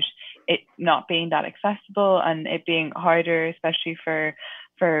talk about it not being that accessible and it being harder, especially for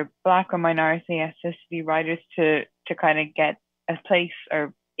Black or minority ethnicity writers to kind of get a place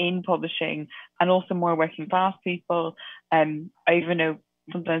or in publishing, and also more working class people. I even know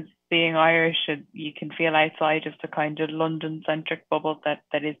sometimes being Irish, you can feel outside of the kind of London centric bubble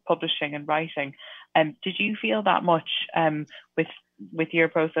that is publishing and writing. Did you feel that much with your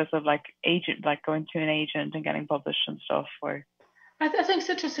process of like going to an agent and getting published and stuff? Or I think it's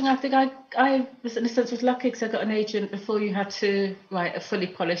interesting. I think I was, in a sense, was lucky because I got an agent before you had to write a fully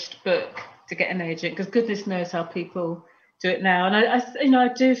polished book to get an agent, because goodness knows how people do it now. And I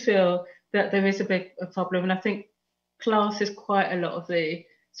do feel that there is a problem, and I think class is quite a lot of the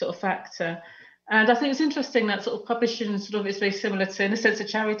sort of factor. And I think it's interesting that sort of publishing sort of is very similar to, in a sense, a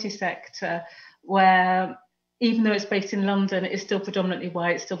charity sector, where even though it's based in London, it is still predominantly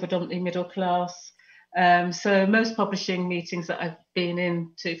white, still predominantly middle class. So most publishing meetings that I've been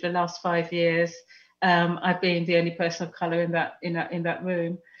into for the last 5 years, I've been the only person of colour in that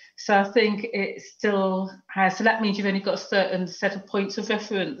room. So I think it still has. So that means you've only got a certain set of points of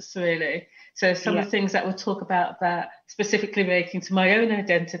reference, really. So some of the things that we'll talk about that specifically relating to my own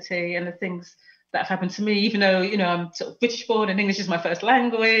identity and the things that have happened to me, even though I'm sort of British born and English is my first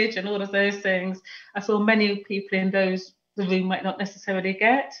language and all of those things, I feel many people in the room might not necessarily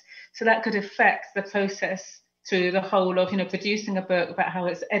get. So that could affect the process through the whole of producing a book, about how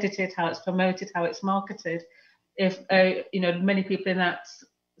it's edited, how it's promoted, how it's marketed. If many people in that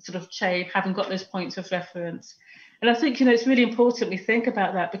sort of chain haven't got those points of reference. And I think it's really important we think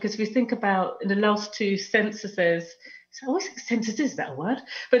about that, because if we think about in the last two censuses, so I always think census, is that a word?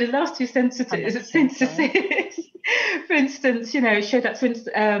 But in the last two censuses, for instance, show that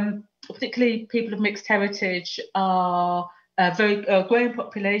particularly people of mixed heritage are a very growing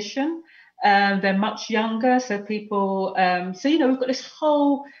population. They're much younger, so people. We've got this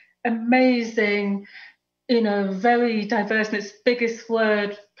whole amazing, very diverse, and its biggest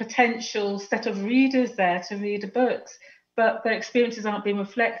word, potential set of readers there to read the books, but their experiences aren't being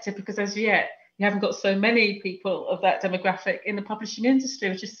reflected because as yet you haven't got so many people of that demographic in the publishing industry,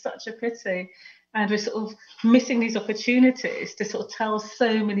 which is such a pity. And we're sort of missing these opportunities to sort of tell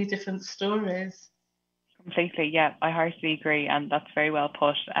so many different stories. Completely, yeah, I heartily agree, and that's very well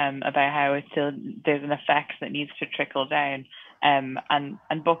put about how it's still there's an effect that needs to trickle down. And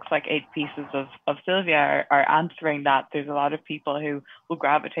books like 8 Pieces of Sylvia are answering that. There's a lot of people who will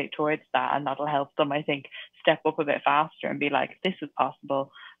gravitate towards that, and that'll help them, I think, step up a bit faster and be like, this is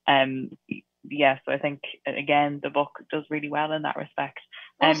possible. So I think again the book does really well in that respect.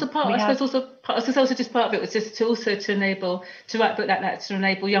 Also part of it was just to enable, to write a book like that, to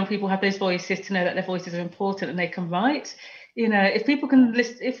enable young people to have those voices, to know that their voices are important and they can write. If people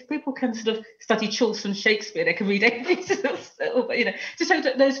can sort of study Chaucer and Shakespeare, they can read anything. To show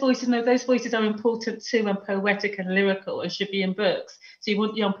that those voices are important too, and poetic and lyrical, and should be in books. So you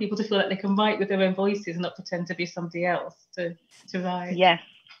want young people to feel like they can write with their own voices and not pretend to be somebody else to write. Yes.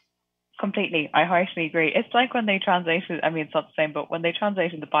 Completely. I heartily agree. It's like when they translated, it's not the same, but when they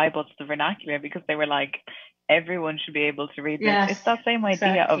translated the Bible to the vernacular, because they were like, everyone should be able to read this. Yes, it's that same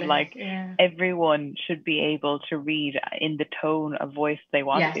idea of like, everyone should be able to read in the tone of voice they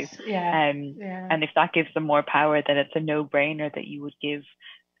want to. And if that gives them more power, then it's a no-brainer that you would give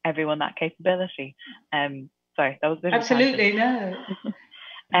everyone that capability. Sorry, that was a bit absolutely no.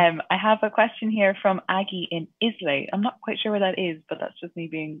 I have a question here from Aggie in Islay. I'm not quite sure where that is, but that's just me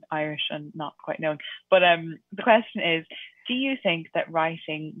being Irish and not quite knowing. But the question is, do you think that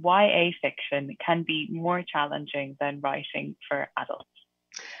writing YA fiction can be more challenging than writing for adults?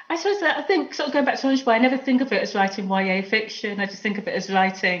 I suppose I think, sort of going back to Orangeboy, I never think of it as writing YA fiction. I just think of it as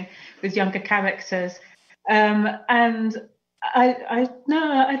writing with younger characters. And I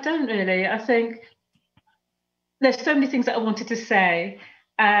don't really. I think there's so many things that I wanted to say.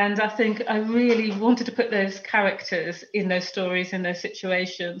 And I think I really wanted to put those characters in those stories, in those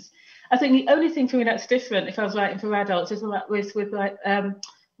situations. I think the only thing for me that's different, if I was writing for adults, is with YA,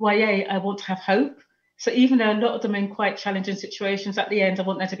 I want to have hope. So even though a lot of them are in quite challenging situations, at the end, I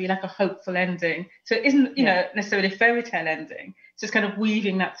want there to be like a hopeful ending. So it isn't, necessarily a fairy tale ending. It's just kind of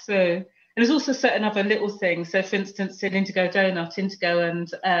weaving that through. And there's also certain other little things. So for instance, in Indigo and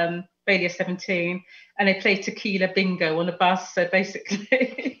Bailey are 17, and they play tequila bingo on a bus. So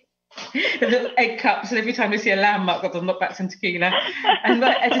basically, the little egg cups, and every time they see a landmark, they'll knock back some tequila. And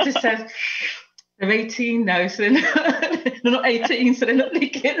the editor says, they're 18 now, so they're not 18, so they're not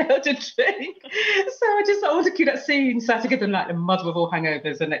legally allowed to drink. So I want to keep that scene, so I have to give them like the mother of all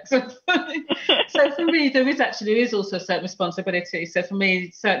hangovers the next one. So for me, there is also a certain responsibility. So for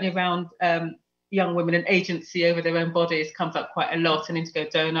me, certainly around young women and agency over their own bodies comes up quite a lot in Indigo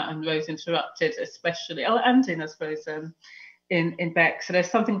Donut and Rose Interrupted, especially. Oh, and in, I suppose, in Becks. So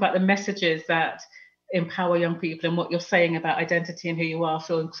there's something about the messages that empower young people, and what you're saying about identity and who you are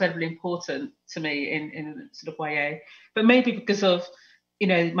feel incredibly important to me in sort of YA. But maybe because of, you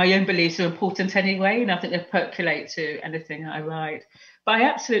know, my own beliefs are important anyway, and I think they percolate to anything that I write. But I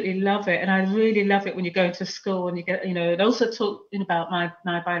absolutely love it, and I really love it when you go into school and you get, you know, and also talking about my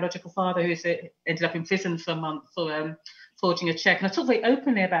biological father, who's ended up in prison for a month for forging a check, and I talk very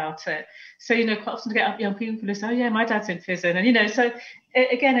openly about it. So, you know, quite often to get up young people who say, oh yeah, my dad's in prison, and, you know, so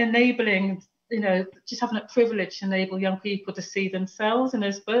again, enabling, you know, just having that privilege to enable young people to see themselves in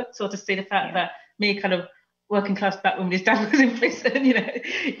those books, or to see the fact that me, kind of working class black woman, his dad was in prison, you know,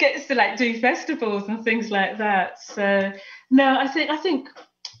 gets to like do festivals and things like that. So no, I think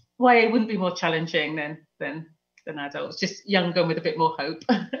YA wouldn't be more challenging than adults, just younger with a bit more hope.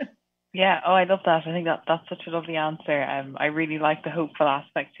 Yeah, oh, I love that. I think that's such a lovely answer. I really like the hopeful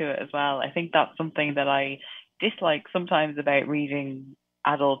aspect to it as well. I think that's something that I dislike sometimes about reading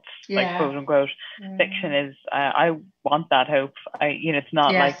adult, like quote unquote, fiction is I want that hope. You know, it's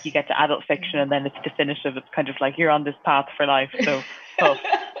not like you get to adult fiction and then it's definitive. It's kind of like you're on this path for life. So tough.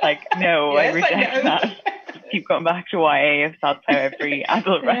 Like, no, I reject that. Keep going back to YA if that's how every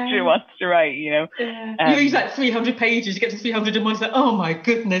adult writer wants to write, you know. You read like 300 pages, you get to 301, it's like, oh my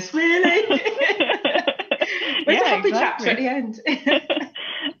goodness, really? Where's the happy chapter at the end?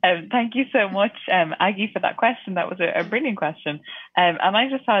 Thank you so much, Aggie, for that question. That was a brilliant question. And I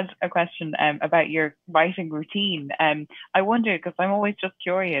just had a question about your writing routine. I wonder, because I'm always just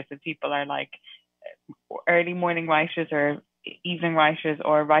curious if people are like early morning writers or evening writers,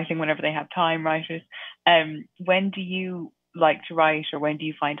 or writing whenever they have time writers. When do you like to write, or when do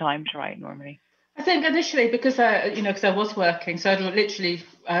you find time to write normally? I think initially, because because I was working, so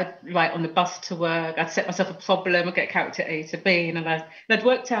I'd write on the bus to work. I'd set myself a problem, I'd get character A to B, and I'd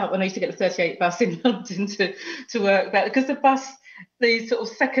worked out when I used to get the 38 bus in London to work, that because the sort of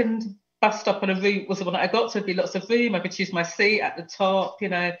second bus stop on a route was the one that I got, so there'd be lots of room. I could choose my seat at the top, you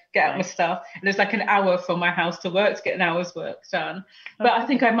know, get out my stuff. And there's like an hour from my house to work to get an hour's work done. But I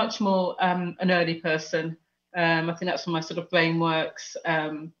think I'm much more an early person. I think that's when my sort of brain works.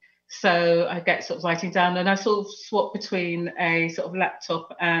 So I get sort of writing down, and I sort of swap between a sort of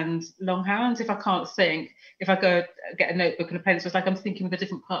laptop and longhand. If I can't think, if I go get a notebook and a pencil, it's like I'm thinking with a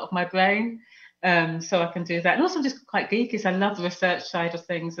different part of my brain. So I can do that. And also I'm just quite geeky, so I love the research side of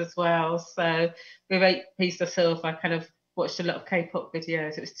things as well. So with Becks and Silva, I kind of watched a lot of K-pop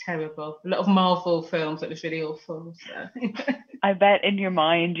videos. It was terrible. A lot of Marvel films. It was really awful. So. I bet in your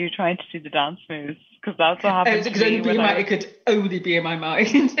mind you're trying to do the dance moves, because that's what happened to me. It could only be in my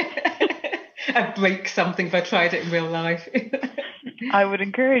mind. I'd break something if I tried it in real life. I would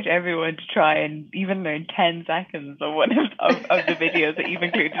encourage everyone to try and even learn 10 seconds of one of the videos that you've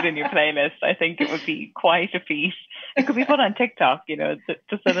included in your playlist. I think it would be quite a feat. It could be put on TikTok, you know,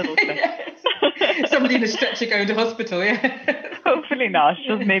 just a little clip. Somebody in a stretcher going to hospital, yeah. Hopefully not,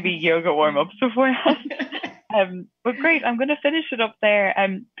 just maybe yoga warm-ups beforehand. But great, I'm going to finish it up there.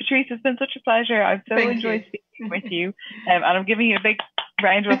 Patrice, it's been such a pleasure. I've so enjoyed speaking with you. And I'm giving you a big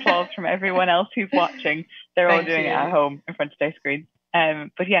round of applause from everyone else who's watching. They're all doing it at home in front of their screens.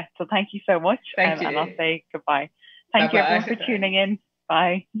 But yeah, so thank you so much. And I'll say goodbye. Thank you everyone for tuning in.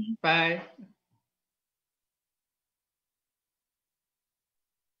 Bye. Bye.